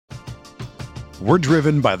We're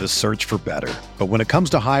driven by the search for better. But when it comes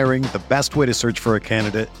to hiring, the best way to search for a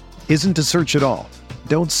candidate isn't to search at all.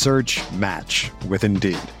 Don't search, match with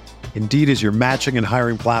Indeed. Indeed is your matching and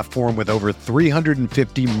hiring platform with over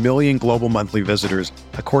 350 million global monthly visitors,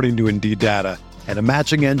 according to Indeed data, and a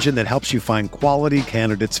matching engine that helps you find quality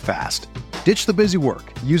candidates fast. Ditch the busy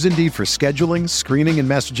work. Use Indeed for scheduling, screening, and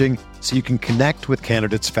messaging so you can connect with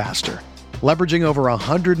candidates faster. Leveraging over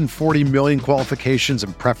 140 million qualifications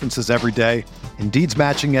and preferences every day, Indeed's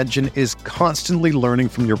matching engine is constantly learning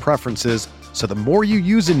from your preferences, so the more you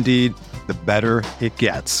use Indeed, the better it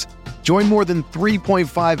gets. Join more than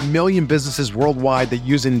 3.5 million businesses worldwide that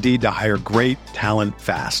use Indeed to hire great talent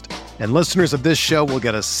fast. And listeners of this show will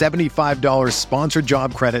get a $75 sponsored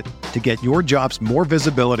job credit to get your jobs more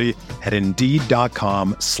visibility at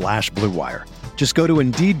Indeed.com/Blue Wire. Just go to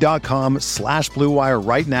Indeed.com/Blue Wire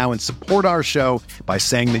right now and support our show by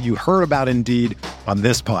saying that you heard about Indeed on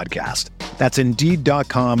this podcast. That's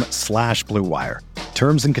Indeed.com/Blue Wire.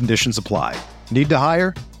 Terms and conditions apply. Need to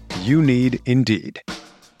hire? You need Indeed.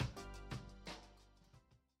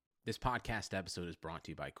 This podcast episode is brought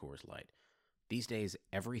to you by Coors Light. These days,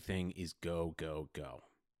 everything is go, go, go.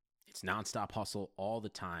 It's nonstop hustle all the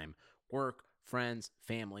time. Work, friends,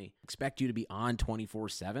 family, expect you to be on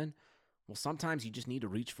 24/7. Well, sometimes you just need to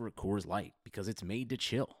reach for a Coors Light because it's made to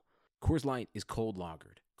chill. Coors Light is cold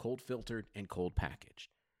lagered, cold filtered, and cold packaged.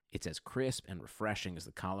 It's as crisp and refreshing as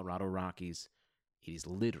the Colorado Rockies. It is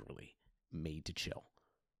literally made to chill.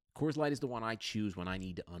 Coors Light is the one I choose when I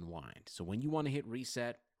need to unwind. So when you want to hit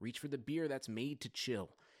reset, reach for the beer that's made to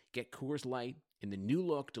chill. Get Coors Light in the new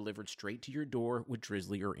look delivered straight to your door with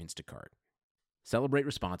Drizzly or Instacart. Celebrate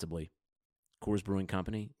responsibly. Coors Brewing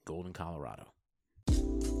Company, Golden, Colorado.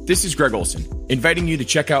 This is Greg Olson, inviting you to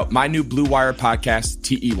check out my new Blue Wire podcast,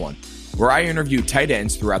 TE1, where I interview tight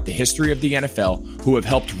ends throughout the history of the NFL who have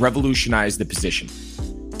helped revolutionize the position.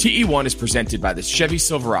 TE1 is presented by the Chevy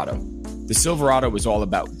Silverado. The Silverado is all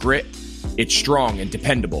about grit. It's strong and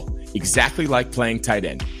dependable, exactly like playing tight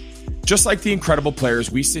end. Just like the incredible players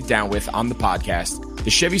we sit down with on the podcast, the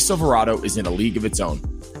Chevy Silverado is in a league of its own.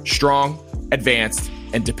 Strong, advanced,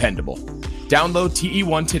 and dependable. Download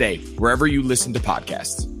TE1 today, wherever you listen to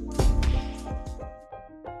podcasts.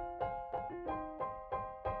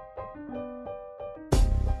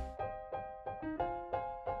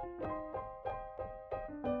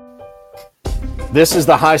 This is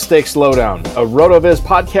the High Stakes Lowdown, a RotoViz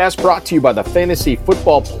podcast brought to you by the Fantasy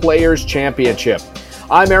Football Players Championship.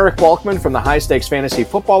 I'm Eric Balkman from the High Stakes Fantasy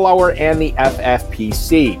Football Hour and the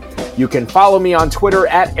FFPC. You can follow me on Twitter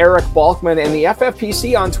at Eric Balkman and the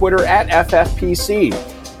FFPC on Twitter at FFPC.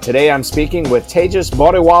 Today I'm speaking with Tejas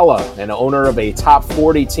Bodiwala, an owner of a top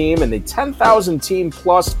 40 team in the 10,000 team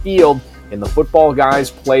plus field in the Football Guys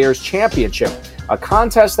Players Championship, a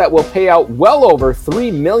contest that will pay out well over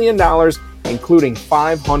 $3 million, including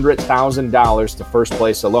 $500,000 to first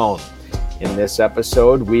place alone. In this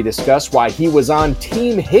episode, we discuss why he was on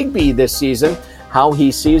Team Higbee this season, how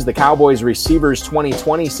he sees the Cowboys receivers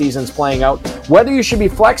 2020 seasons playing out, whether you should be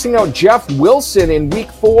flexing out Jeff Wilson in Week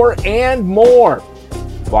 4, and more.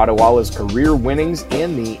 Bodiwala's career winnings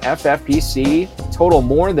in the FFPC total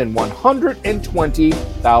more than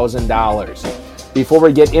 $120,000. Before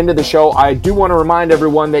we get into the show, I do want to remind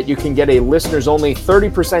everyone that you can get a listeners-only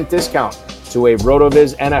 30% discount to a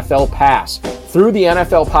RotoViz NFL Pass through the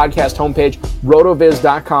NFL Podcast homepage,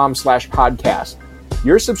 rotoviz.com/podcast.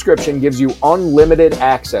 Your subscription gives you unlimited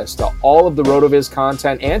access to all of the RotoViz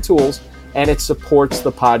content and tools, and it supports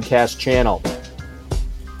the podcast channel.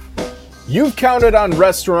 You've counted on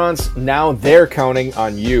restaurants, now they're counting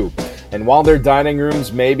on you. And while their dining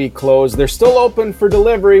rooms may be closed, they're still open for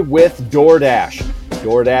delivery with DoorDash.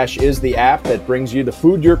 DoorDash is the app that brings you the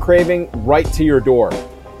food you're craving right to your door.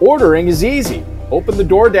 Ordering is easy. Open the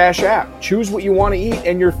DoorDash app, choose what you want to eat,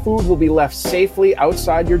 and your food will be left safely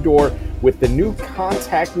outside your door with the new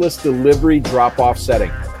contactless delivery drop-off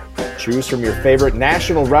setting. Choose from your favorite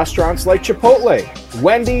national restaurants like Chipotle,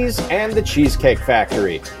 Wendy's, and the Cheesecake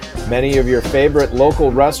Factory. Many of your favorite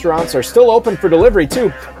local restaurants are still open for delivery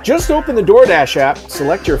too. Just open the DoorDash app,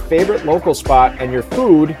 select your favorite local spot, and your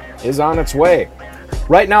food is on its way.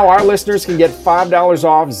 Right now, our listeners can get $5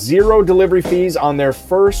 off, 0 delivery fees on their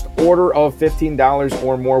first order of $15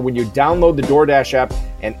 or more when you download the DoorDash app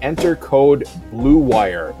and enter code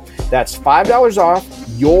BLUEWIRE. That's $5 off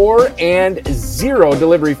and 0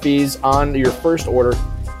 delivery fees on your first order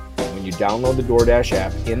when you download the DoorDash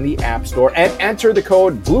app in the App Store and enter the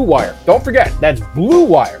code BLUEWIRE. Don't forget, that's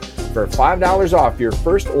BLUEWIRE for $5 off your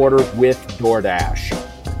first order with DoorDash.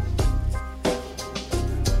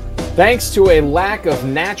 Thanks to a lack of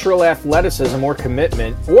natural athleticism or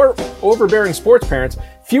commitment, or overbearing sports parents,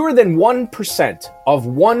 fewer than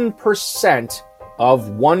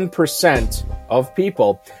 1% of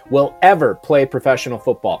people will ever play professional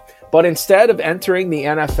football. But instead of entering the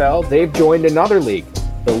NFL, they've joined another league,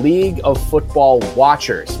 the League of Football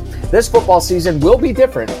Watchers. This football season will be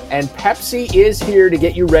different, and Pepsi is here to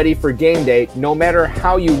get you ready for game day no matter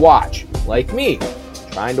how you watch. Like me,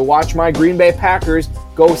 trying to watch my Green Bay Packers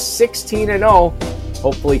go 16-0,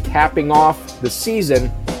 hopefully capping off the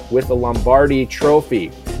season with a Lombardi trophy.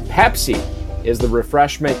 Pepsi is the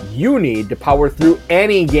refreshment you need to power through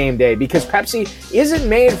any game day, because Pepsi isn't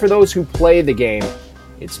made for those who play the game.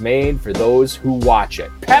 It's made for those who watch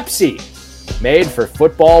it. Pepsi, made for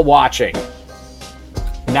football watching.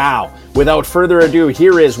 Now, without further ado,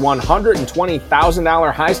 here is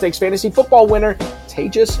 $120,000 high-stakes fantasy football winner,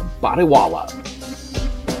 Tejas Badiwala.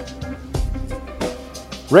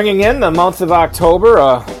 Ringing in the month of October,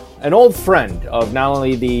 an old friend of not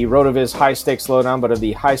only the RotoViz High Stakes Lowdown, but of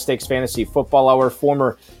the High Stakes Fantasy Football Hour,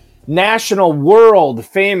 former national world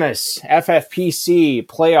famous FFPC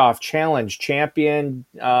Playoff Challenge champion.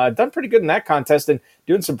 Done pretty good in that contest and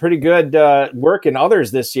doing some pretty good work in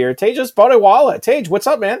others this year. Tejas Badiwala. Tej, what's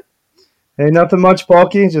up, man? Hey, nothing much,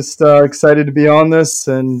 Balky. Just excited to be on this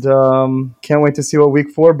and can't wait to see what Week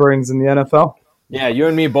 4 brings in the NFL. Yeah, you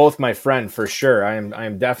and me both, my friend, for sure. I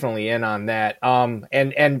am definitely in on that.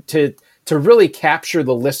 And to really capture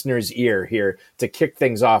the listener's ear here to kick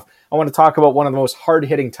things off, I want to talk about one of the most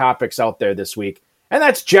hard-hitting topics out there this week, and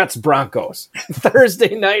that's Jets-Broncos.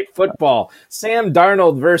 Thursday night football. Sam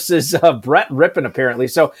Darnold versus Brett Rippon, apparently.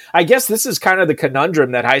 So I guess this is kind of the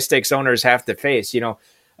conundrum that high-stakes owners have to face. You know,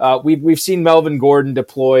 we've seen Melvin Gordon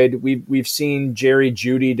deployed. We've seen Jerry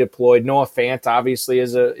Jeudy deployed. Noah Fant obviously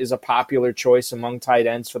is a popular choice among tight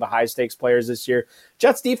ends for the high-stakes players this year.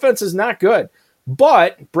 Jets defense is not good.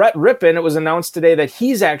 But Brett Rippon, it was announced today that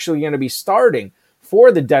he's actually going to be starting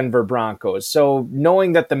for the Denver Broncos. So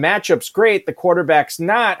knowing that the matchup's great, the quarterback's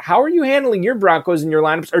not, how are you handling your Broncos in your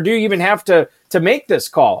lineups? Or do you even have to make this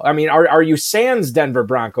call? I mean, are you sans Denver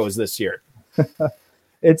Broncos this year?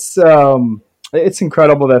 It's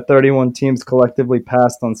incredible that 31 teams collectively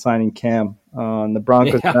passed on signing Cam. And the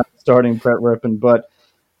Broncos not starting Brett Rippon. But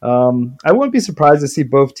I wouldn't be surprised to see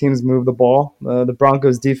both teams move the ball. The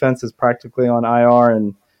Broncos defense is practically on IR,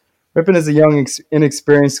 and Rippon is a young,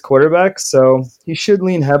 inexperienced quarterback, so he should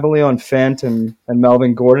lean heavily on Fant and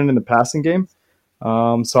Melvin Gordon in the passing game.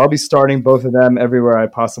 So I'll be starting both of them everywhere I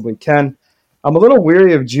possibly can. I'm a little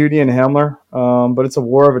weary of Jeudy and Hamler, but it's a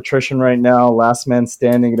war of attrition right now, last man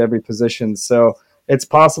standing at every position. So it's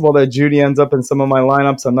possible that Jeudy ends up in some of my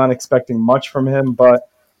lineups. I'm not expecting much from him, but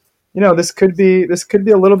you know, this could be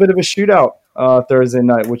a little bit of a shootout Thursday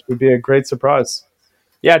night, which would be a great surprise.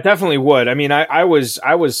 Yeah, it definitely would. I mean, I was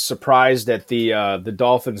surprised at the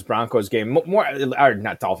Dolphins Broncos game,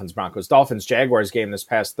 Dolphins Jaguars game this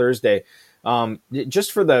past Thursday.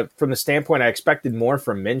 Just from the standpoint, I expected more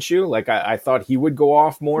from Minshew. Like I thought he would go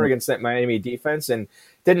off more against that Miami defense, and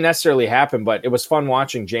didn't necessarily happen. But it was fun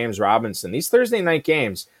watching James Robinson. These Thursday night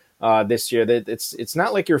games this year, that it's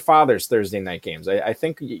not like your father's Thursday night games. I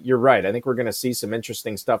think you're right. I think we're going to see some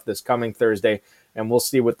interesting stuff this coming Thursday, and we'll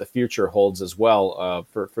see what the future holds as well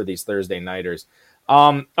for these Thursday nighters.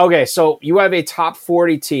 Okay, so you have a top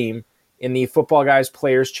 40 team in the Football Guys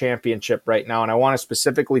Players Championship right now, and I want to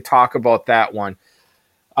specifically talk about that one.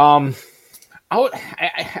 I'm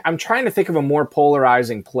trying to think of a more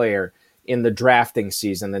polarizing player in the drafting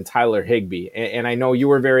season than Tyler Higbee. And I know you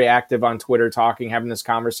were very active on Twitter having this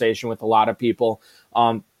conversation with a lot of people.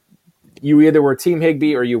 You either were Team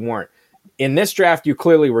Higbee or you weren't. In this draft, you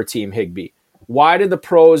clearly were Team Higbee. Why did the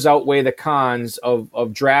pros outweigh the cons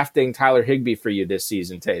of drafting Tyler Higbee for you this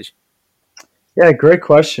season, Tej? Yeah, great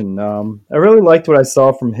question. I really liked what I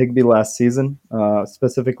saw from Higbee last season,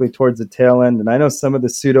 specifically towards the tail end. And I know some of the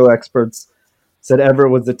pseudo experts said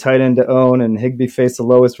Everett was the tight end to own, and Higbee faced the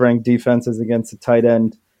lowest ranked defenses against the tight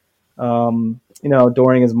end,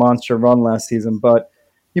 during his monster run last season. But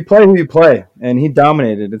you play who you play, and he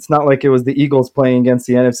dominated. It's not like it was the Eagles playing against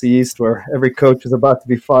the NFC East where every coach was about to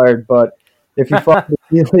be fired. But if you follow the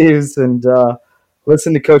tea leaves and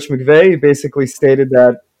listen to Coach McVay, he basically stated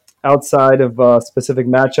that outside of specific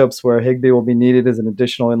matchups where Higbee will be needed as an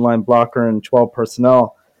additional inline blocker and 12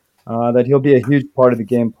 personnel, that he'll be a huge part of the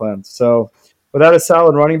game plan. So without a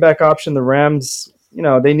solid running back option, the Rams,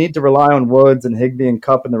 they need to rely on Woods and Higbee and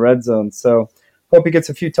Kupp in the red zone. So hope he gets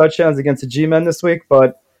a few touchdowns against the G-men this week,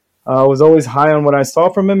 but was always high on what I saw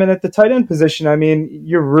from him. And at the tight end position, I mean,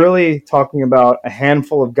 you're really talking about a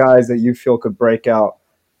handful of guys that you feel could break out.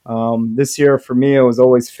 This year, for me, it was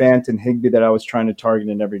always Fant and Higbee that I was trying to target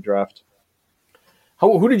in every draft.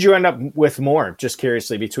 Who did you end up with more, just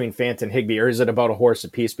curiously, between Fant and Higbee, or is it about a horse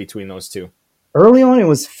apiece between those two? Early on, it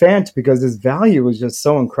was Fant because his value was just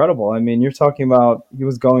so incredible. I mean, you're talking about he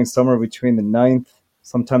was going somewhere between the 9th.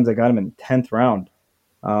 Sometimes I got him in the 10th round.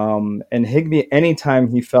 And Higbee, anytime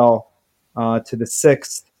he fell to the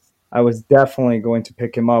 6th, I was definitely going to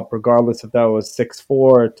pick him up, regardless if that was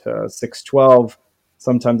 6'4" to 6'12".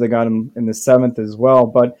 Sometimes I got him in the 7th as well.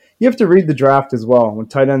 But you have to read the draft as well. When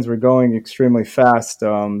tight ends were going extremely fast,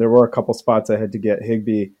 there were a couple spots I had to get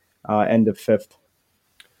Higbee end of 5th.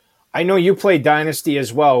 I know you play Dynasty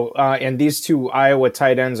as well, and these two Iowa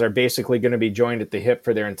tight ends are basically going to be joined at the hip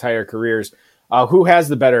for their entire careers. Who has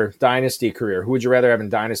the better Dynasty career? Who would you rather have in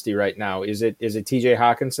Dynasty right now? Is it TJ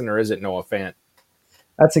Hockenson or is it Noah Fant?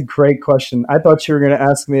 That's a great question. I thought you were going to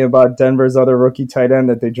ask me about Denver's other rookie tight end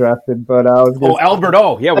that they drafted, but I was going Albert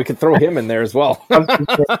O. Yeah, we could throw him in there as well.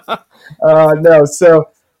 No, so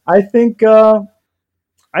I think they're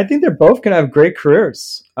both going to have great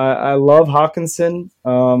careers. I love Hockenson.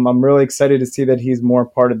 I'm really excited to see that he's more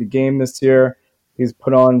part of the game this year. He's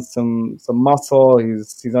put on some muscle.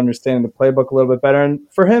 He's understanding the playbook a little bit better. And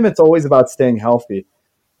for him, it's always about staying healthy.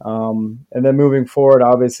 And then moving forward,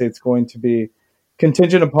 obviously, it's going to be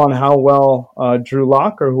contingent upon how well Drew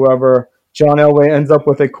Lock or whoever John Elway ends up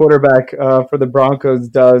with a quarterback for the Broncos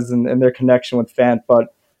does and their connection with Fant.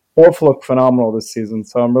 But both look phenomenal this season,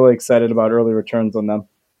 so I'm really excited about early returns on them.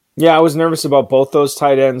 Yeah, I was nervous about both those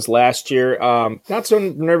tight ends last year. Not so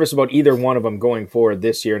nervous about either one of them going forward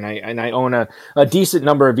this year, and I own a decent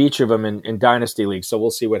number of each of them in Dynasty League, so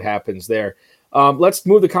we'll see what happens there. Let's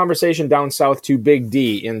move the conversation down south to Big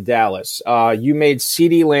D in Dallas. You made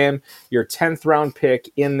CeeDee Lamb your 10th round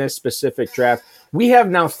pick in this specific draft. We have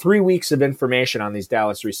now 3 weeks of information on these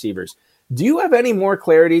Dallas receivers. Do you have any more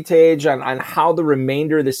clarity, Tage, on how the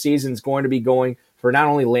remainder of the season is going to be going for not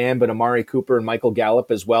only Lamb, but Amari Cooper and Michael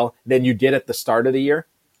Gallup as well, than you did at the start of the year?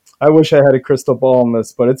 I wish I had a crystal ball on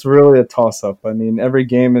this, but it's really a toss-up. I mean, every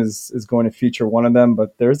game is going to feature one of them,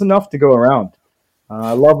 but there's enough to go around.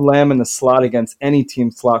 I love Lamb in the slot against any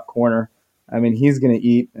team slot corner. I mean, he's going to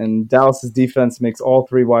eat, and Dallas's defense makes all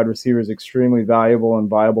three wide receivers extremely valuable and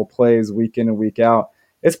viable plays week in and week out.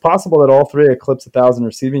 It's possible that all three eclipse 1,000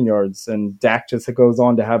 receiving yards, and Dak just goes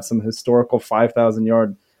on to have some historical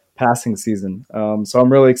 5,000-yard passing season. So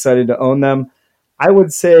I'm really excited to own them. I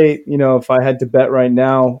would say, if I had to bet right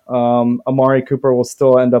now, Amari Cooper will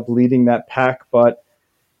still end up leading that pack, but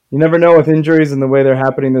you never know with injuries and the way they're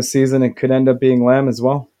happening this season, it could end up being Lamb as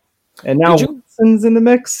well. And now Wilson's in the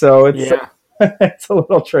mix, so it's it's a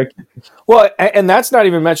little tricky. Well, and that's not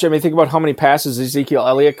even mentioned. I mean, think about how many passes Ezekiel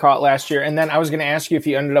Elliott caught last year. And then I was going to ask you if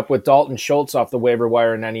you ended up with Dalton Schultz off the waiver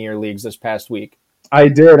wire in any of your leagues this past week. I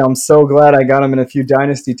did. I'm so glad I got him in a few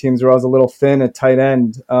dynasty teams where I was a little thin at tight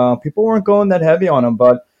end. People weren't going that heavy on him,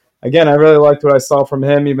 but again, I really liked what I saw from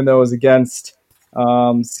him, even though it was against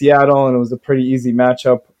Seattle and it was a pretty easy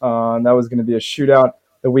matchup. And that was going to be a shootout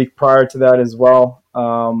the week prior to that as well.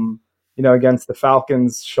 Against the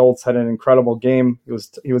Falcons, Schultz had an incredible game. He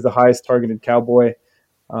was the highest targeted Cowboy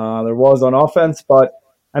there was on offense, but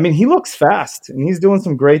I mean, he looks fast, and he's doing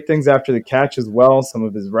some great things after the catch as well. Some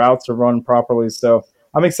of his routes are run properly. So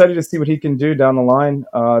I'm excited to see what he can do down the line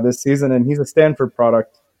this season, and he's a Stanford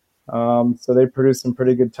product. So they produce some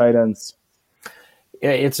pretty good tight ends.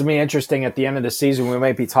 It's to me interesting at the end of the season, we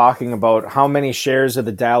might be talking about how many shares of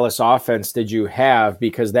the Dallas offense did you have,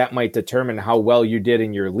 because that might determine how well you did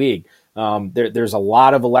in your league. There's a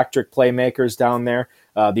lot of electric playmakers down there.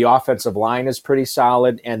 The offensive line is pretty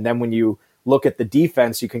solid. And then when you look at the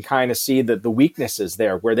defense, you can kind of see the weaknesses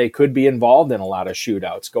there where they could be involved in a lot of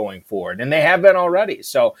shootouts going forward. And they have been already.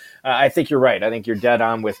 So I think you're right. I think you're dead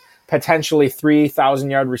on with potentially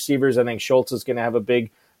 3,000-yard receivers. I think Schultz is going to have a big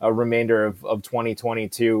remainder of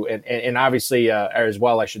 2022. And obviously, or as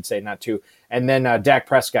well, I should say, not two. And then Dak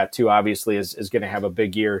Prescott, too, obviously, is going to have a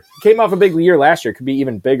big year. Came off a big year last year. Could be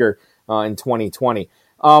even bigger in 2020.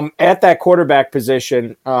 At that quarterback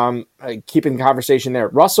position, keeping the conversation there,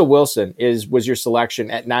 Russell Wilson was your selection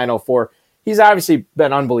at 904. He's obviously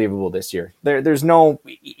been unbelievable this year. There's no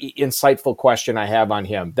insightful question I have on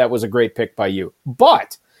him. That was a great pick by you.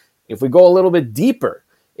 But if we go a little bit deeper,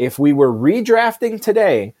 if we were redrafting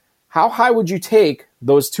today, how high would you take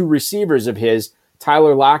those two receivers of his,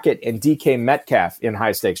 Tyler Lockett and DK Metcalf, in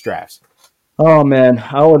high-stakes drafts? Oh, man,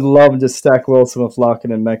 I would love to stack Wilson with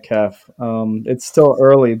Lockett and Metcalf. It's still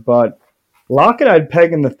early, but Lockett I'd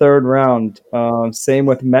peg in the third round. Same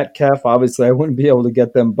with Metcalf. Obviously, I wouldn't be able to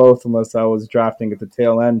get them both unless I was drafting at the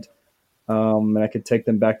tail end, and I could take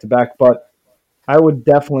them back-to-back. But I would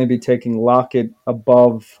definitely be taking Lockett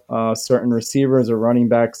above certain receivers or running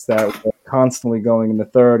backs that were constantly going in the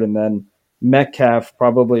third, and then Metcalf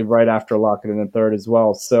probably right after Lockett in the third as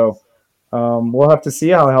well. So we'll have to see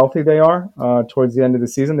how healthy they are towards the end of the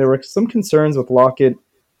season. There were some concerns with Lockett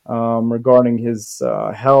regarding his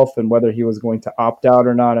health and whether he was going to opt out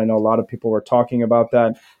or not. I know a lot of people were talking about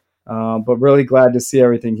that, but really glad to see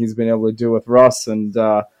everything he's been able to do with Russ, and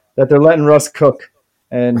that they're letting Russ cook.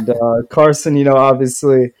 And Carson,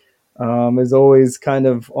 obviously is always kind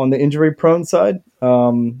of on the injury-prone side.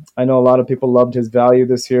 I know a lot of people loved his value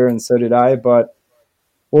this year, and so did I, but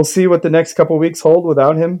we'll see what the next couple of weeks hold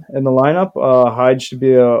without him in the lineup. Hyde should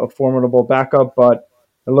be a formidable backup, but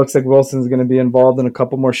it looks like Wilson's going to be involved in a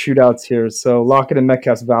couple more shootouts here. So Lockett and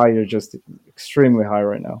Metcalf's value are just extremely high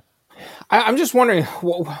right now. I'm just wondering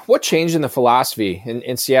what changed in the philosophy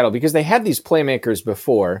in Seattle, because they had these playmakers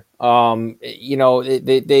before.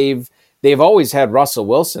 They've always had Russell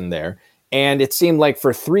Wilson there, and it seemed like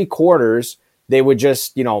for 3 quarters they would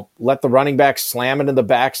just let the running back slam it in the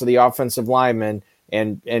backs of the offensive linemen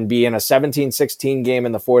and be in a 17-16 game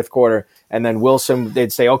in the fourth quarter, and then Wilson,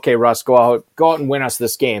 they'd say, "Okay, Russ, go out and win us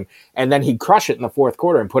this game," and then he'd crush it in the fourth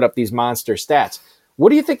quarter and put up these monster stats. What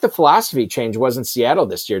do you think the philosophy change was in Seattle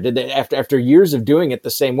this year? Did they, after years of doing it the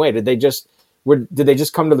same way, did they just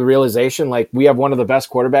come to the realization, like, we have one of the best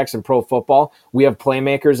quarterbacks in pro football, we have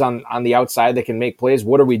playmakers on the outside that can make plays,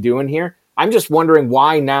 what are we doing here? I'm just wondering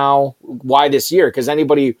why this year, because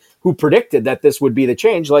anybody who predicted that this would be the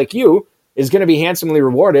change, like you, is going to be handsomely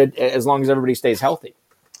rewarded as long as everybody stays healthy.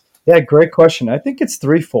 Yeah, great question. I think it's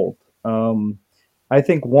threefold. I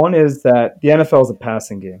think one is that the NFL is a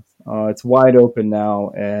passing game. It's wide open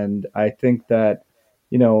now, and I think that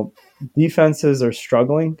defenses are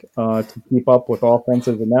struggling to keep up with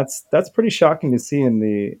offenses, and that's pretty shocking to see in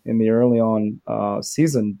the early on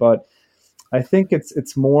season. But I think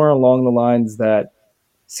it's more along the lines that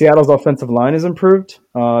Seattle's offensive line has improved.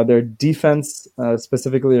 Their defense,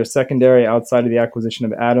 specifically their secondary, outside of the acquisition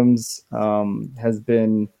of Adams, has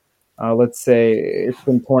been, let's say, it's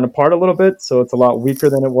been torn apart a little bit. So it's a lot weaker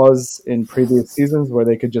than it was in previous seasons, where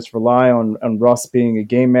they could just rely on Russ being a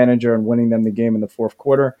game manager and winning them the game in the fourth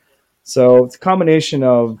quarter. So it's a combination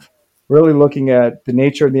of really looking at the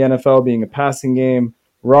nature of the NFL being a passing game,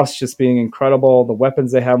 Russ just being incredible, the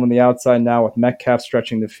weapons they have on the outside now with Metcalf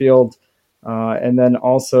stretching the field, and then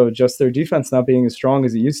also just their defense not being as strong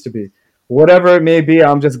as it used to be. Whatever it may be,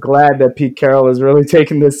 I'm just glad that Pete Carroll is really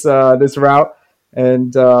taking this route,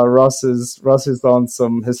 and Russ is on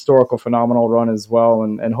some historical phenomenal run as well,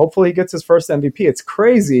 and hopefully he gets his first MVP. It's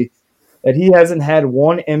crazy that he hasn't had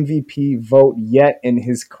one MVP vote yet in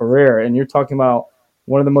his career, and you're talking about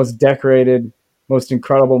one of the most decorated, most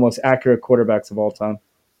incredible, most accurate quarterbacks of all time.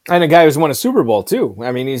 And a guy who's won a Super Bowl too.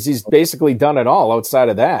 I mean, he's basically done it all outside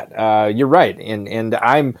of that. You're right, and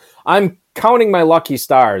I'm counting my lucky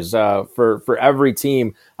stars for every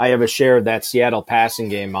team I have a share of that Seattle passing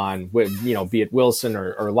game on. With be it Wilson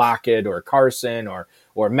or Lockett or Carson or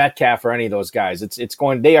Metcalf or any of those guys.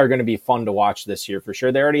 They are going to be fun to watch this year for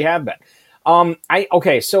sure. They already have been.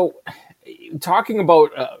 So talking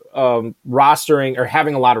about rostering or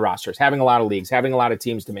having a lot of rosters, having a lot of leagues, having a lot of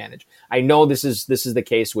teams to manage. I know this is the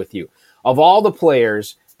case with you. Of all the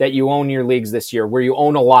players that you own in your leagues this year, where you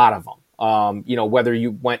own a lot of them, whether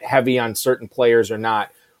you went heavy on certain players or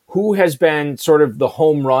not, who has been sort of the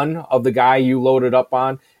home run of the guy you loaded up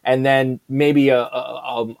on, and then maybe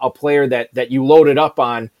a player that you loaded up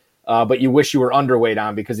on, but you wish you were underweight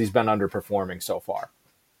on because he's been underperforming so far?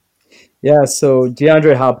 Yeah, so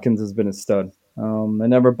DeAndre Hopkins has been a stud. I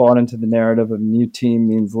never bought into the narrative of a new team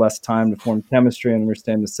means less time to form chemistry and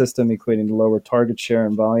understand the system, equating to lower target share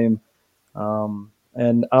and volume.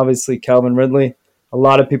 And obviously Calvin Ridley, a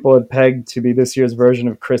lot of people had pegged to be this year's version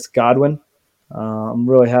of Chris Godwin. I'm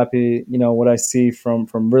really happy, what I see from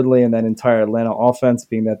Ridley and that entire Atlanta offense,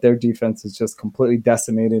 being that their defense is just completely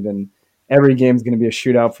decimated, and every game is going to be a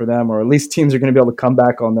shootout for them, or at least teams are going to be able to come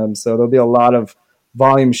back on them. So there'll be a lot of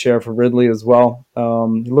volume share for Ridley as well.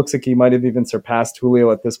 He looks like he might have even surpassed Julio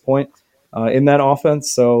at this point in that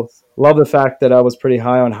offense. So love the fact that I was pretty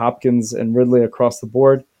high on Hopkins and Ridley across the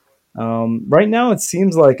board. Right now, it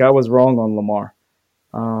seems like I was wrong on Lamar.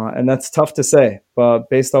 And that's tough to say, but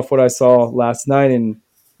based off what I saw last night, and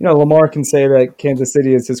Lamar can say that Kansas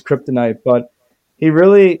City is his kryptonite, but he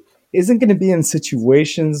really isn't going to be in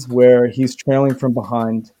situations where he's trailing from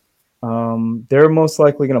behind. They're most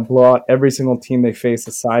likely going to blow out every single team they face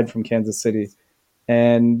aside from Kansas City,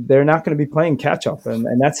 and they're not going to be playing catch up, and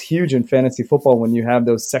that's huge in fantasy football when you have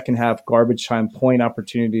those second half garbage time point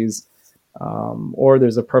opportunities or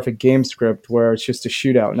there's a perfect game script where it's just a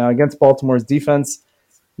shootout. Now, against Baltimore's defense,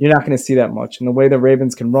 you're not going to see that much. And the way the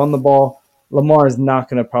Ravens can run the ball, Lamar is not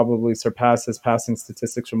going to probably surpass his passing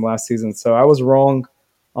statistics from last season. So I was wrong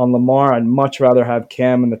on Lamar. I'd much rather have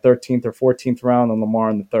Cam in the 13th or 14th round than Lamar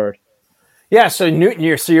in the 3rd. Yeah, so Newton,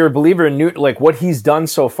 you're a believer in Newton, like what he's done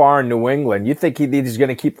so far in New England. You think he's going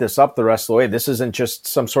to keep this up the rest of the way? This isn't just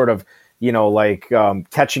some sort of,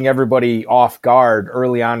 catching everybody off guard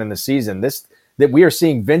early on in the season. That we are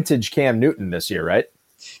seeing vintage Cam Newton this year, right?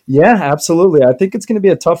 Yeah, absolutely. I think it's going to be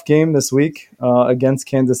a tough game this week against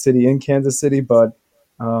Kansas City in Kansas City, but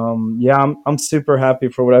I'm super happy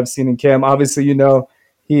for what I've seen in Cam. Obviously,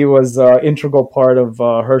 he was an integral part of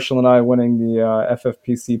Herschel and I winning the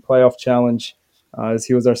FFPC playoff challenge as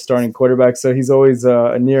he was our starting quarterback. So he's always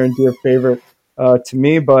a near and dear favorite to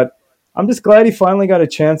me, but I'm just glad he finally got a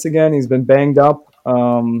chance again. He's been banged up.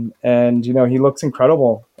 And he looks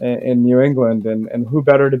incredible in New England, and who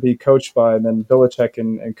better to be coached by than Belichick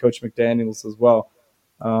and Coach McDaniels as well.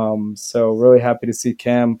 So really happy to see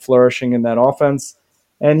Cam flourishing in that offense.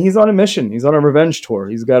 And he's on a mission. He's on a revenge tour.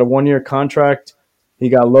 He's got a 1-year contract. He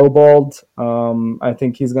got lowballed. I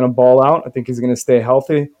think he's going to ball out. I think he's going to stay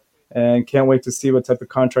healthy, and can't wait to see what type of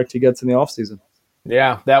contract he gets in the offseason.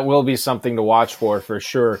 Yeah, that will be something to watch for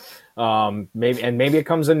sure. Maybe it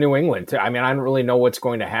comes in New England too. I mean, I don't really know what's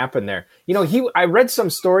going to happen there. I read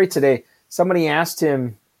some story today. Somebody asked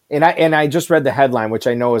him, and I just read the headline, which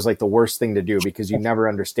I know is like the worst thing to do because you never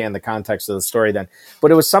understand the context of the story then.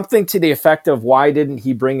 But it was something to the effect of, why didn't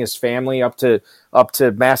he bring his family up to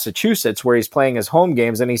Massachusetts where he's playing his home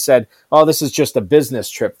games? And he said, "Oh, this is just a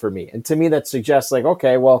business trip for me." And to me, that suggests like,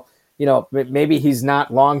 okay, well, maybe he's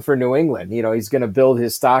not long for New England. He's going to build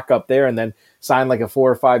his stock up there and then sign like a 4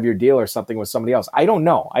 or 5 year deal or something with somebody else. I don't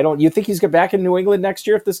know. You think he's get back in New England next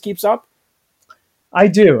year if this keeps up? I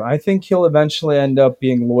do. I think he'll eventually end up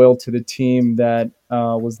being loyal to the team that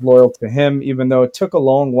was loyal to him, even though it took a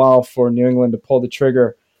long while for New England to pull the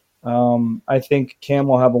trigger. I think Cam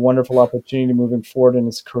will have a wonderful opportunity moving forward in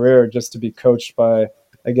his career just to be coached by,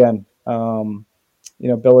 again,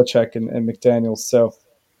 Belichick and McDaniels. So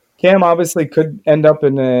Cam obviously could end up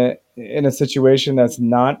in a situation that's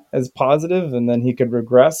not as positive, and then he could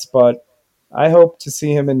regress. But I hope to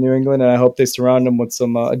see him in New England, and I hope they surround him with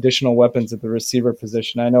some additional weapons at the receiver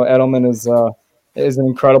position. I know Edelman is an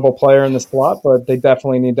incredible player in the slot, but they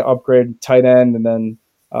definitely need to upgrade tight end and then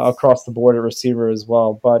across the board at receiver as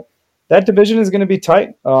well. But that division is going to be tight.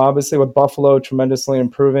 Obviously, with Buffalo tremendously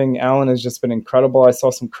improving, Allen has just been incredible. I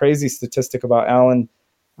saw some crazy statistic about Allen.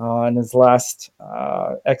 In his last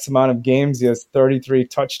X amount of games, he has 33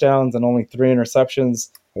 touchdowns and only 3 interceptions.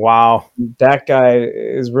 Wow, that guy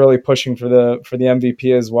is really pushing for the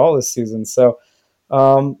MVP as well this season. So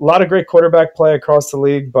a lot of great quarterback play across the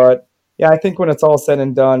league. But yeah, I think when it's all said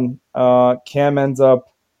and done, Cam ends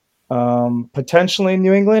up potentially in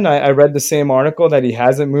New England. I read the same article that he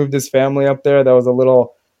hasn't moved his family up there. That was a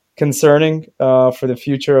little concerning for the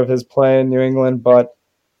future of his play in New England, but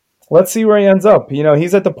let's see where he ends up.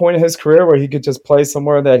 He's at the point of his career where he could just play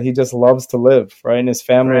somewhere that he just loves to live, right? And his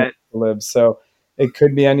family loves to live. So it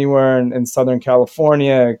could be anywhere in Southern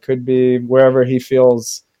California. It could be wherever he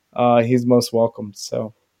feels he's most welcome.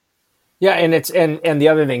 So, yeah, and the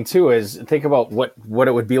other thing too is think about what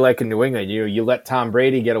it would be like in New England. You let Tom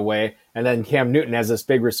Brady get away, and then Cam Newton has this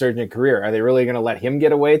big resurgent career. Are they really going to let him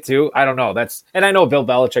get away too? I don't know. And I know Bill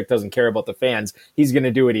Belichick doesn't care about the fans. He's going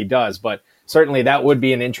to do what he does, but certainly that would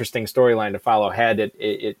be an interesting storyline to follow ahead.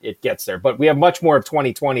 It gets there. But we have much more of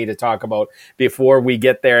 2020 to talk about before we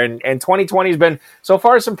get there. And 2020 has been, so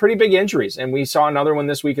far, some pretty big injuries. And we saw another one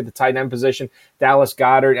this week at the tight end position. Dallas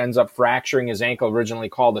Goedert ends up fracturing his ankle, originally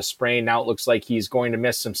called a sprain. Now it looks like he's going to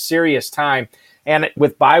miss some serious time. And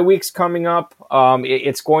with bye weeks coming up,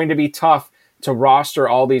 it's going to be tough to roster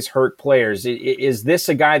all these hurt players. Is this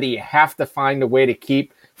a guy that you have to find a way to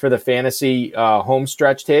keep for the fantasy home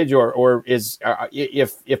stretch, Tage, or is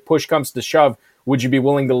if push comes to shove, would you be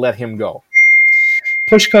willing to let him go?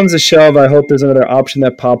 Push comes to shove, I hope there's another option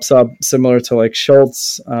that pops up similar to like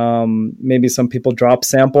Schultz. Maybe some people drop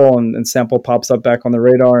Sample and Sample pops up back on the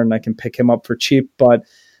radar and I can pick him up for cheap. But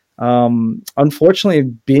unfortunately,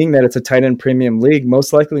 being that it's a tight end premium league,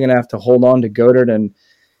 most likely going to have to hold on to Goddard and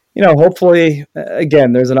hopefully,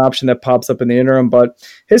 again, there's an option that pops up in the interim, but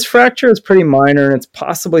his fracture is pretty minor, and it's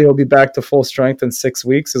possibly he'll be back to full strength in 6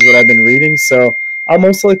 weeks is what I've been reading. So I'll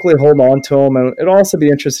most likely hold on to him, and it'll also be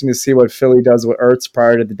interesting to see what Philly does with Ertz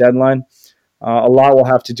prior to the deadline. A lot will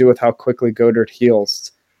have to do with how quickly Goddard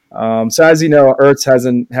heals. So as you know, Ertz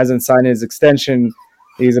hasn't signed his extension.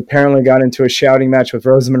 He's apparently got into a shouting match with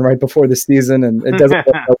Roseman right before the season, and it doesn't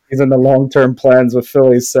look like he's in the long-term plans with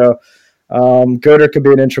Philly. So Goddard could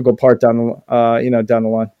be an integral part down the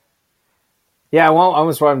line. Yeah, well,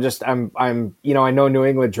 I'm I know New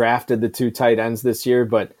England drafted the 2 tight ends this year,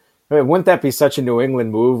 but wouldn't that be such a New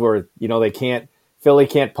England move? Or Philly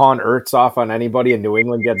can't pawn Ertz off on anybody, and New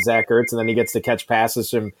England gets Zach Ertz, and then he gets to catch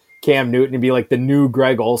passes from Cam Newton and be like the new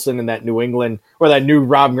Greg Olsen in that New England, or that new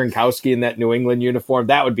Rob Gronkowski in that New England uniform.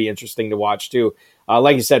 That would be interesting to watch too.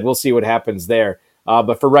 Like you said, we'll see what happens there.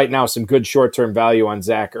 But for right now, some good short-term value on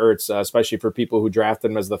Zach Ertz, especially for people who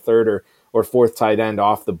drafted him as the 3rd or 4th tight end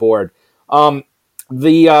off the board.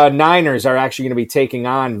 The Niners are actually going to be taking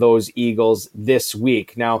on those Eagles this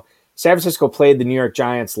week. Now, San Francisco played the New York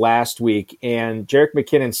Giants last week, and Jerick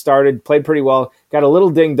McKinnon played pretty well, got a little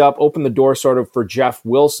dinged up, opened the door sort of for Jeff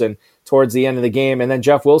Wilson towards the end of the game, and then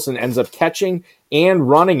Jeff Wilson ends up catching and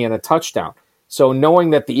running in a touchdown. So knowing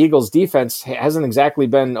that the Eagles' defense hasn't exactly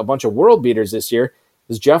been a bunch of world beaters this year,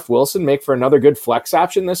 does Jeff Wilson make for another good flex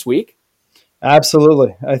option this week?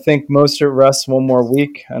 Absolutely. I think Mostert rests one more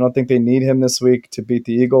week. I don't think they need him this week to beat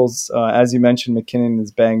the Eagles. As you mentioned, McKinnon is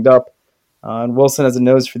banged up. And Wilson has a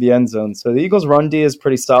nose for the end zone. So the Eagles' run D is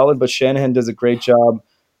pretty solid, but Shanahan does a great job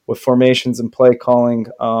with formations and play calling.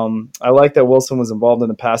 I like that Wilson was involved in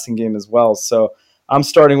the passing game as well. So I'm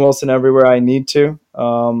starting Wilson everywhere I need to.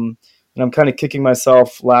 And I'm kind of kicking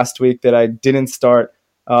myself last week that I didn't start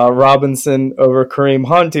Robinson over Kareem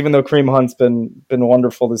Hunt, even though Kareem Hunt's been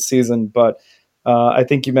wonderful this season. But I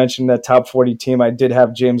think you mentioned that top 40 team. I did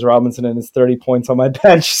have James Robinson and his 30 points on my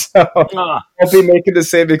bench, so I'll be making the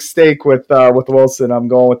same mistake with Wilson. I'm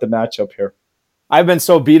going with the matchup here. I've been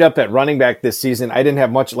so beat up at running back this season. I didn't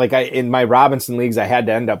have much. In my Robinson leagues, I had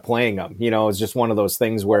to end up playing him. It was just one of those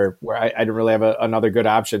things where I didn't really have another good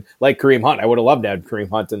option. Like Kareem Hunt, I would have loved to have Kareem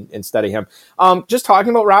Hunt instead of him. Just talking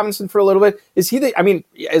about Robinson for a little bit, is he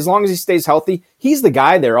as long as he stays healthy, he's the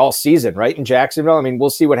guy there all season, right? In Jacksonville. I mean, we'll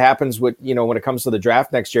see what happens with, when it comes to the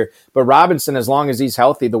draft next year. But Robinson, as long as he's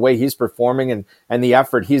healthy, the way he's performing and the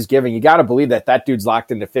effort he's giving, you got to believe that dude's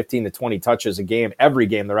locked into 15 to 20 touches a game, every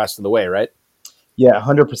game the rest of the way, right? Yeah,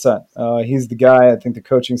 100%. He's the guy. I think the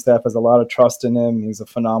coaching staff has a lot of trust in him. He's a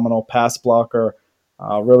phenomenal pass blocker,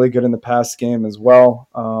 really good in the pass game as well.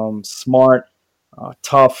 Smart,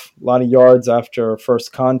 tough, a lot of yards after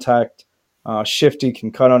first contact. Shifty,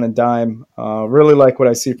 can cut on a dime. Really like what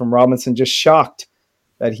I see from Robinson. Just shocked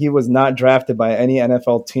that he was not drafted by any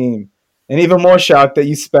NFL team. And even more shocked that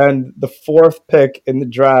you spend the 4th pick in the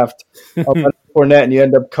draft on Fournette and you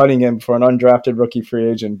end up cutting him for an undrafted rookie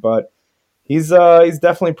free agent. But he's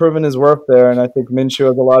definitely proven his worth there, and I think Minshew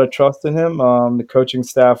has a lot of trust in him. The coaching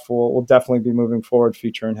staff will definitely be moving forward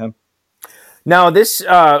featuring him. Now, this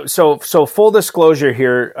so full disclosure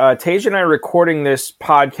here, Tej and I are recording this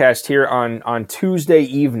podcast here on Tuesday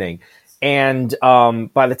evening, and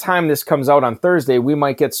by the time this comes out on Thursday, we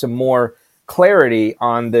might get some more clarity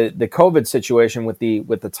on the COVID situation with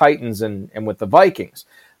the Titans and with the Vikings.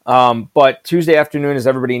 But Tuesday afternoon, as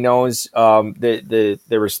everybody knows,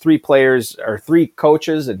 there was 3 players or 3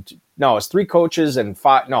 coaches and no, it's 3 coaches and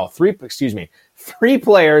 5. No, 3. Excuse me, 3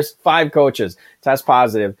 players, 5 coaches test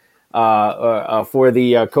positive for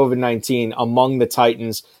the COVID-19 among the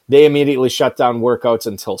Titans. They immediately shut down workouts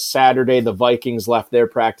until Saturday. The Vikings left their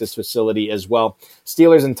practice facility as well.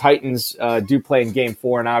 Steelers and Titans do play in Game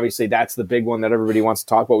 4, and obviously that's the big one that everybody wants to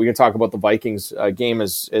talk about. We can talk about the Vikings game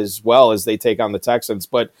as well as they take on the Texans.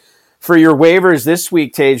 But for your waivers this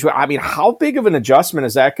week, Tej, I mean, how big of an adjustment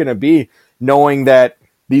is that going to be, knowing that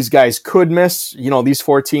these guys could miss, these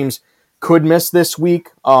 4 teams could miss this week.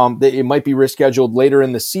 It might be rescheduled later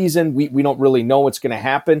in the season. We don't really know what's going to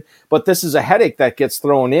happen, but this is a headache that gets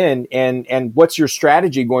thrown in. And what's your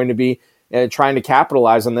strategy going to be trying to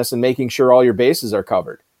capitalize on this and making sure all your bases are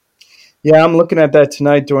covered? Yeah, I'm looking at that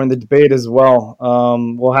tonight during the debate as well.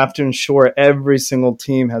 We'll have to ensure every single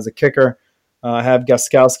team has a kicker. I have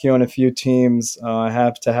Gostkowski on a few teams. I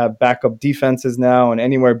have to have backup defenses now, and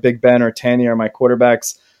anywhere Big Ben or Tanny are my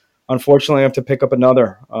quarterbacks. Unfortunately, I have to pick up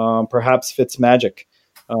another, perhaps Fitzmagic.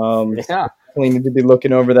 Definitely need to be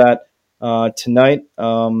looking over that tonight.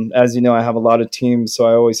 As you know, I have a lot of teams, so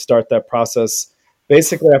I always start that process.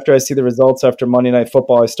 Basically, after I see the results after Monday Night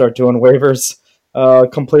Football, I start doing waivers,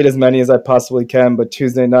 complete as many as I possibly can. But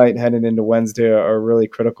Tuesday night heading into Wednesday are really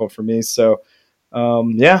critical for me. So, I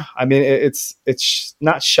mean, it's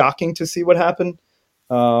not shocking to see what happened.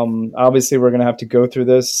 Obviously, we're going to have to go through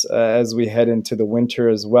this as we head into the winter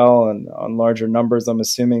as well, and on larger numbers, I'm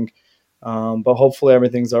assuming. But hopefully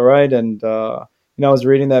everything's all right. And, I was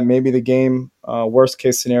reading that maybe the game, worst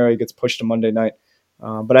case scenario, gets pushed to Monday night.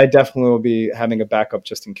 But I definitely will be having a backup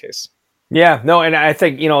just in case. Yeah, no, and I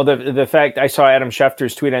think, the fact I saw Adam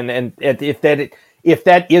Schefter's tweet, and if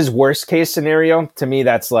that is worst case scenario, to me,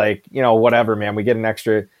 that's like, whatever, man, we get an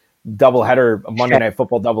extra doubleheader, Monday Night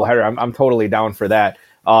Football doubleheader. I'm totally down for that.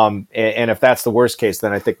 And if that's the worst case,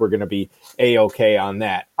 then I think we're going to be A-okay on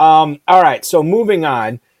that. All right, so moving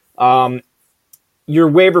on, your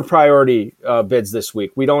waiver priority bids this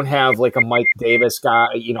week. We don't have like a Mike Davis guy,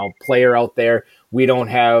 player out there. We don't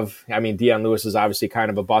have, Deion Lewis is obviously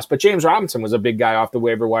kind of a bust, but James Robinson was a big guy off the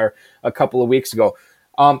waiver wire a couple of weeks ago.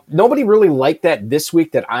 Nobody really liked that this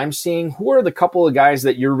week that I'm seeing. Who are the couple of guys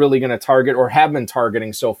that you're really going to target or have been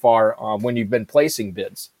targeting so far when you've been placing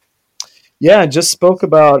bids? Yeah, just spoke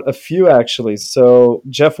about a few actually. So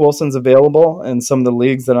Jeff Wilson's available in some of the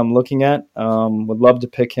leagues that I'm looking at. Would love to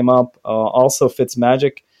pick him up. Also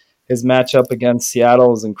Fitzmagic, his matchup against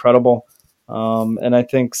Seattle is incredible. And I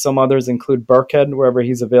think some others include Burkhead wherever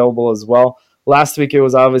he's available as well. Last week it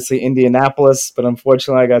was obviously Indianapolis, but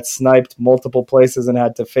unfortunately I got sniped multiple places and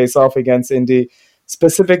had to face off against Indy,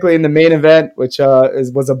 specifically in the main event, which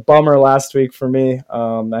was a bummer last week for me.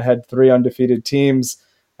 I had 3 undefeated teams.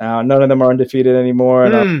 None of them are undefeated anymore,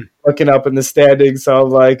 and I'm looking up in the standings, so I'm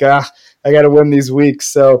like, I got to win these weeks.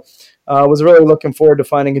 So I was really looking forward to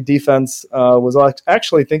finding a defense. Was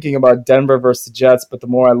actually thinking about Denver versus the Jets, but the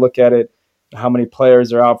more I look at it, how many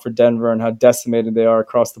players are out for Denver and how decimated they are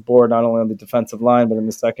across the board, not only on the defensive line, but in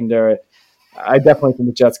the secondary, I definitely think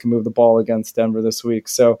the Jets can move the ball against Denver this week.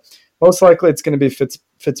 So most likely it's going to be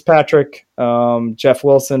Fitzpatrick, Jeff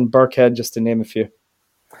Wilson, Burkhead, just to name a few.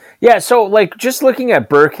 Yeah, so like just looking at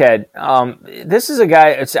Burkhead, this is a guy,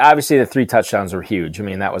 it's obviously the 3 touchdowns were huge.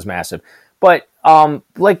 That was massive. But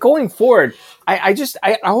like going forward,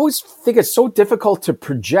 I always think it's so difficult to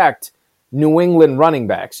project New England running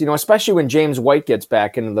backs, especially when James White gets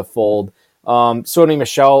back into the fold. Sony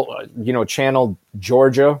Michel, channeled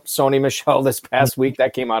Georgia Sony Michel this past week.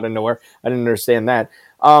 That came out of nowhere. I didn't understand that.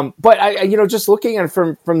 But I just looking at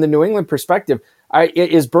it from the New England perspective,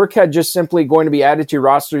 is Burkhead just simply going to be added to your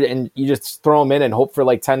roster and you just throw him in and hope for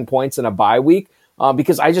like 10 points in a bye week?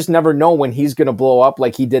 Because I just never know when he's going to blow up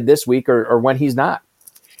like he did this week or when he's not.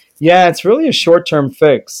 Yeah, it's really a short-term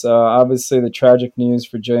fix. Obviously, the tragic news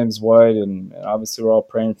for James White, and obviously we're all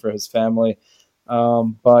praying for his family.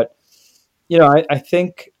 But, I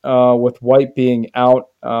think with White being out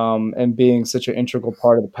and being such an integral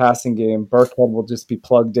part of the passing game, Burkhead will just be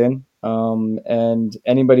plugged in. And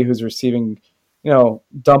anybody who's receiving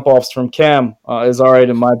dump-offs from Cam is all right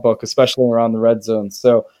in my book, especially around the red zone.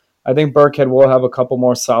 So I think Burkhead will have a couple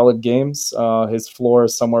more solid games. His floor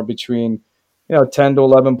is somewhere between 10 to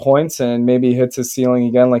 11 points, and maybe he hits his ceiling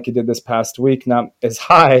again like he did this past week. Not as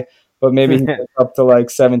high, but maybe he gets up to like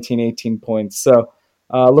 17, 18 points. So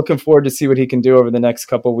looking forward to see what he can do over the next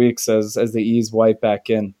couple of weeks as they ease White back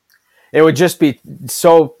in. It would just be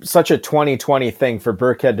such a 2020 thing for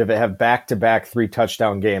Burkhead to have back-to-back 3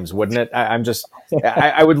 touchdown games, wouldn't it?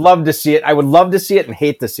 I would love to see it. I would love to see it and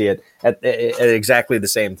hate to see it at exactly the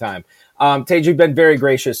same time. Tej, you've been very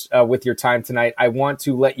gracious with your time tonight. I want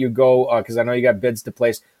to let you go because I know you got bids to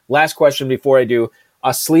place. Last question before I do.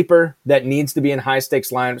 A sleeper that needs to be in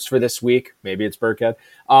high-stakes lineups for this week. Maybe it's Burkhead.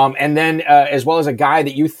 And then as well as a guy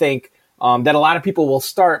that you think that a lot of people will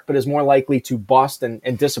start, but is more likely to bust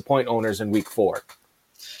and disappoint owners in week 4.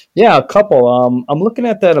 Yeah, a couple. I'm looking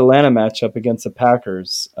at that Atlanta matchup against the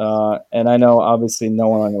Packers. And I know obviously no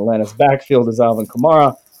one on Atlanta's backfield is Alvin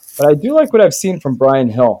Kamara, but I do like what I've seen from Brian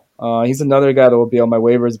Hill. He's another guy that will be on my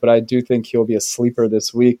waivers, but I do think he'll be a sleeper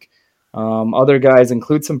this week. Other guys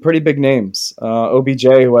include some pretty big names. OBJ,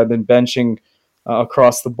 who I've been benching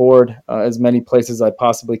across the board as many places I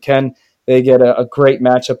possibly can. They get a great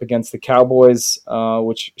matchup against the Cowboys,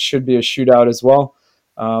 which should be a shootout as well.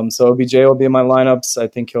 So OBJ will be in my lineups. I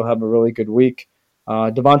think he'll have a really good week.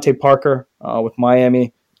 Devontae Parker with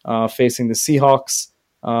Miami facing the Seahawks.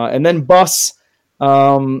 And then Bus.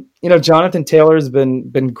 Jonathan Taylor has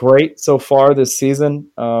been great so far this season.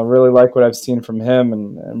 Really like what I've seen from him,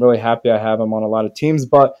 and I'm really happy I have him on a lot of teams.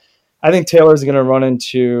 But I think Taylor's going to run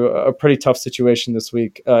into a pretty tough situation this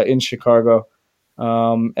week in Chicago.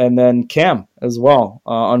 And then Cam as well.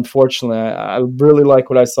 Unfortunately, I really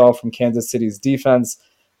like what I saw from Kansas City's defense.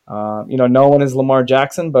 No one is Lamar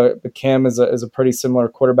Jackson, but Cam is a pretty similar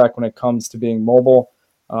quarterback when it comes to being mobile,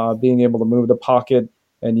 being able to move the pocket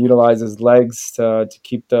and utilize his legs to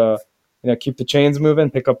keep the chains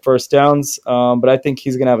moving, pick up first downs. But I think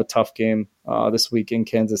he's going to have a tough game this week in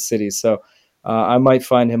Kansas City. So I might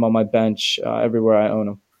find him on my bench everywhere I own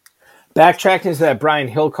him. Backtracking to that Brian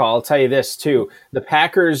Hill call, I'll tell you this, too. The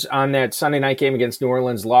Packers on that Sunday night game against New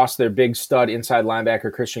Orleans lost their big stud inside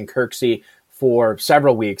linebacker, Christian Kirksey, for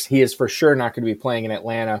several weeks. He is for sure not going to be playing in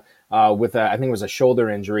Atlanta with, I think it was a shoulder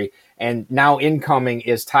injury. And now incoming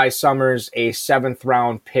is Ty Summers, a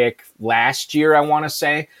 7th-round pick last year, I want to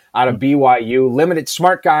say, out of BYU. Limited,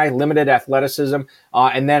 smart guy, limited athleticism.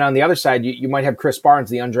 And then on the other side, you might have Chris Barnes,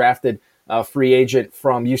 the undrafted free agent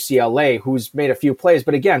from UCLA, who's made a few plays,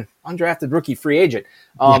 but again, undrafted rookie free agent.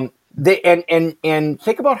 They and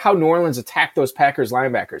think about how New Orleans attacked those Packers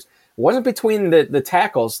linebackers. It wasn't between the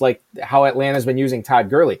tackles like how Atlanta's been using Todd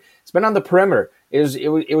Gurley. It's been on the perimeter.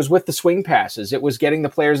 It was with the swing passes. It was getting the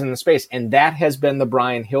players in the space, and that has been the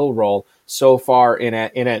Brian Hill role so far in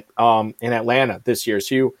Atlanta this year.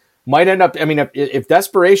 So you might end up. I mean, if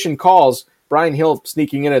desperation calls, Brian Hill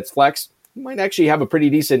sneaking in at flex, you might actually have a pretty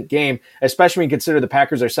decent game, especially when you consider the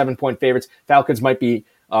Packers are 7-point favorites. Falcons might be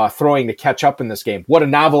throwing to catch up in this game. What a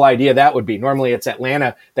novel idea that would be. Normally it's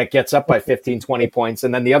Atlanta that gets up by 15, 20 points,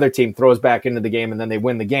 and then the other team throws back into the game, and then they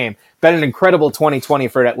win the game. Been an incredible 2020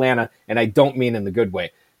 for Atlanta, and I don't mean in the good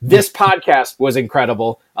way. This podcast was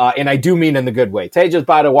incredible, and I do mean in the good way. Tejas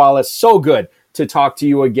Bada-Wallace, so good to talk to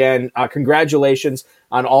you again. Congratulations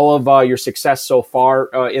on all of your success so far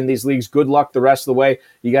in these leagues. Good luck the rest of the way.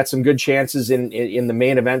 You got some good chances in the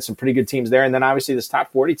main event, some pretty good teams there. And then obviously this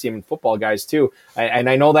top 40 team in football, guys, too. And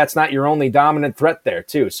I know that's not your only dominant threat there,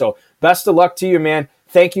 too. So best of luck to you, man.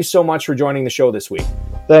 Thank you so much for joining the show this week.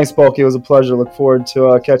 Thanks, Bulky. It was a pleasure. Look forward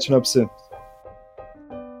to catching up soon.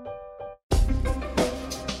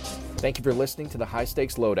 Thank you for listening to the High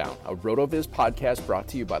Stakes Lowdown, a RotoViz podcast brought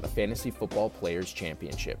to you by the Fantasy Football Players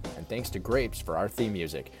Championship. And thanks to Grapes for our theme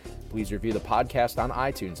music. Please review the podcast on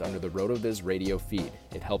iTunes under the RotoViz radio feed.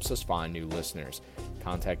 It helps us find new listeners.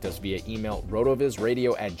 Contact us via email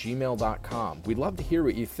rotovizradio@gmail.com. We'd love to hear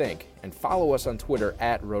what you think, and follow us on Twitter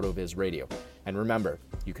 @RotoVizRadio. And remember,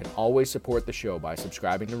 you can always support the show by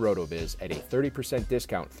subscribing to RotoViz at a 30%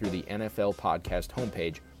 discount through the NFL podcast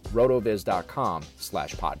homepage,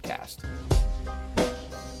 rotoviz.com/podcast.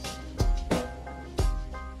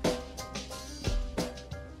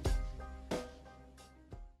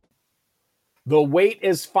 The wait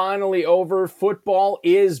is finally over. Football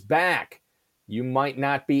is back. You might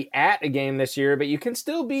not be at a game this year, but you can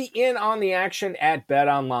still be in on the action at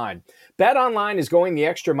BetOnline. BetOnline is going the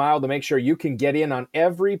extra mile to make sure you can get in on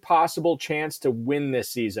every possible chance to win this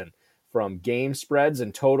season. From game spreads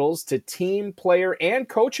and totals to team, player, and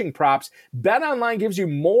coaching props, BetOnline gives you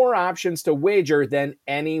more options to wager than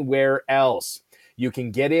anywhere else. You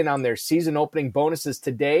can get in on their season opening bonuses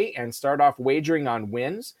today and start off wagering on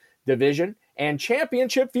wins, division, and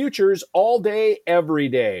championship futures all day, every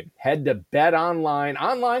day. Head to BetOnline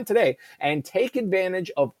online today and take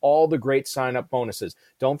advantage of all the great sign-up bonuses.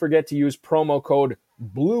 Don't forget to use promo code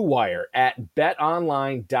BLUEWIRE at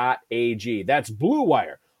betonline.ag. That's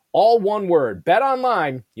BLUEWIRE, all one word.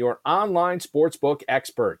 BetOnline, your online sportsbook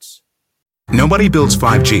experts. Nobody builds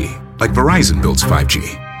 5G like Verizon builds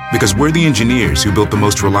 5G, because we're the engineers who built the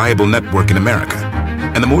most reliable network in America.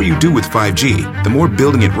 And the more you do with 5G, the more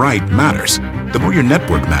building it right matters. The more your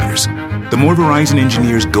network matters. The more Verizon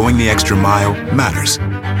engineers going the extra mile matters.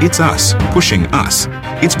 It's us pushing us.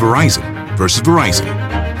 It's Verizon versus Verizon.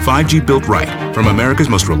 5G built right from America's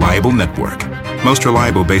most reliable network. Most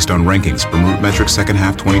reliable based on rankings from RootMetrics second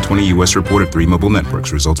half 2020 U.S. report of 3 mobile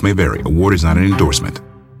networks. Results may vary. Award is not an endorsement.